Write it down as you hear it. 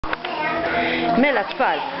Mela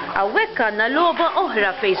tfal, hawnhekk għandna logħba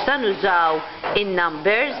oħra fejn sa nużaw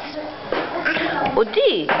in-numbers. U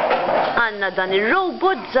di għandna dan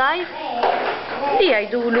ir-robot żgħir li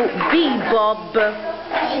jgħidulu Bebop.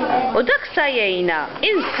 U dak sa jgħinna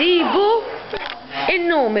insibu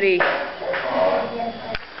in-numri.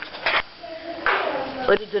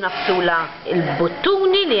 U rridu nafsula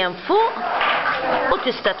il-buttuni li hemm fuq u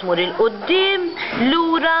tista' tmur il-qudiem,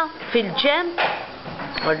 lura, fil-ġenb.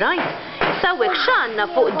 Alright? Sawek x'għandna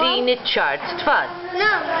fuq din iċ-chart, tfal?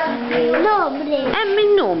 Numri. Hemm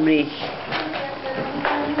in-numri.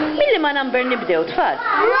 Milli ma number nibdew, tfal?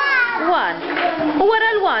 1. U wara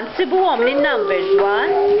l-1 sibuhom li numbers 1.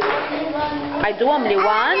 Għajduhom li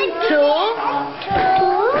 1, 2.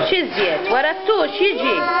 X'iżjed? Wara 2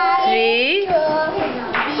 x'jiġi? 3,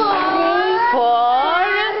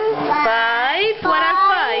 4, 5. Wara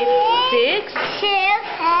l-5 6,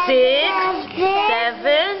 7.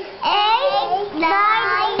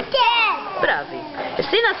 Bravi.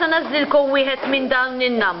 Issina sa nażlilkom wieħed minn dawn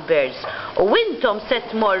in-numbers u intom se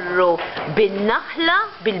tmorru bin-naħla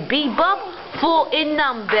bil-bebop fuq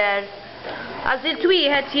in-number. Għażilt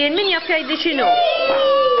wieħed jien min jaf jgħidli x'inhu?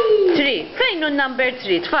 3. Fejn hu n-number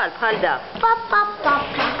 3 tfal bħal dak?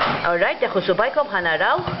 Alright, jaħu subajkom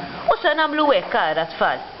ħanaraw u sa nagħmlu hekk ara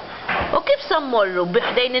tfal. U kif sa mmorru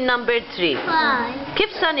biħdejn in-number 3?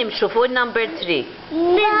 Kif sa nimxu fuq in-number 3?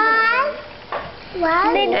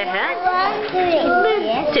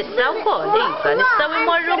 Tistaw kol, Iva, nistaw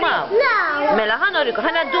imorru maw. Mela ħanoriku,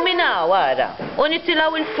 ħanaddu minnaw għara. U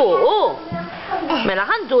nittilaw il-fuq. Mela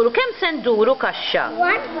ħanduru, kem sen duru kaxxa?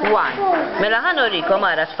 1. Mela ħanoriku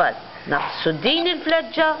għara tfal. Nafsu din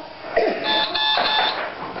il-fleġġa.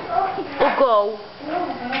 U go.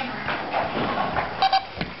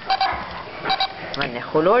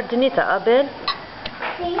 Għanneħu l-ordni ta' qabel.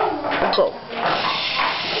 U go.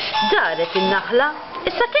 Daret in-naħla,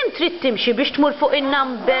 issa kemm trid timxi biex tmur fuq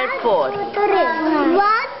in-number 4?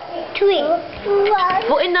 3.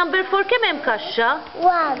 Fuq in-number 4 kemm hemm kaxxa? 1,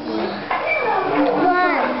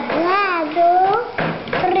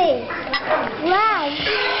 2, 3.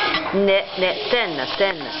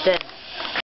 Stenna.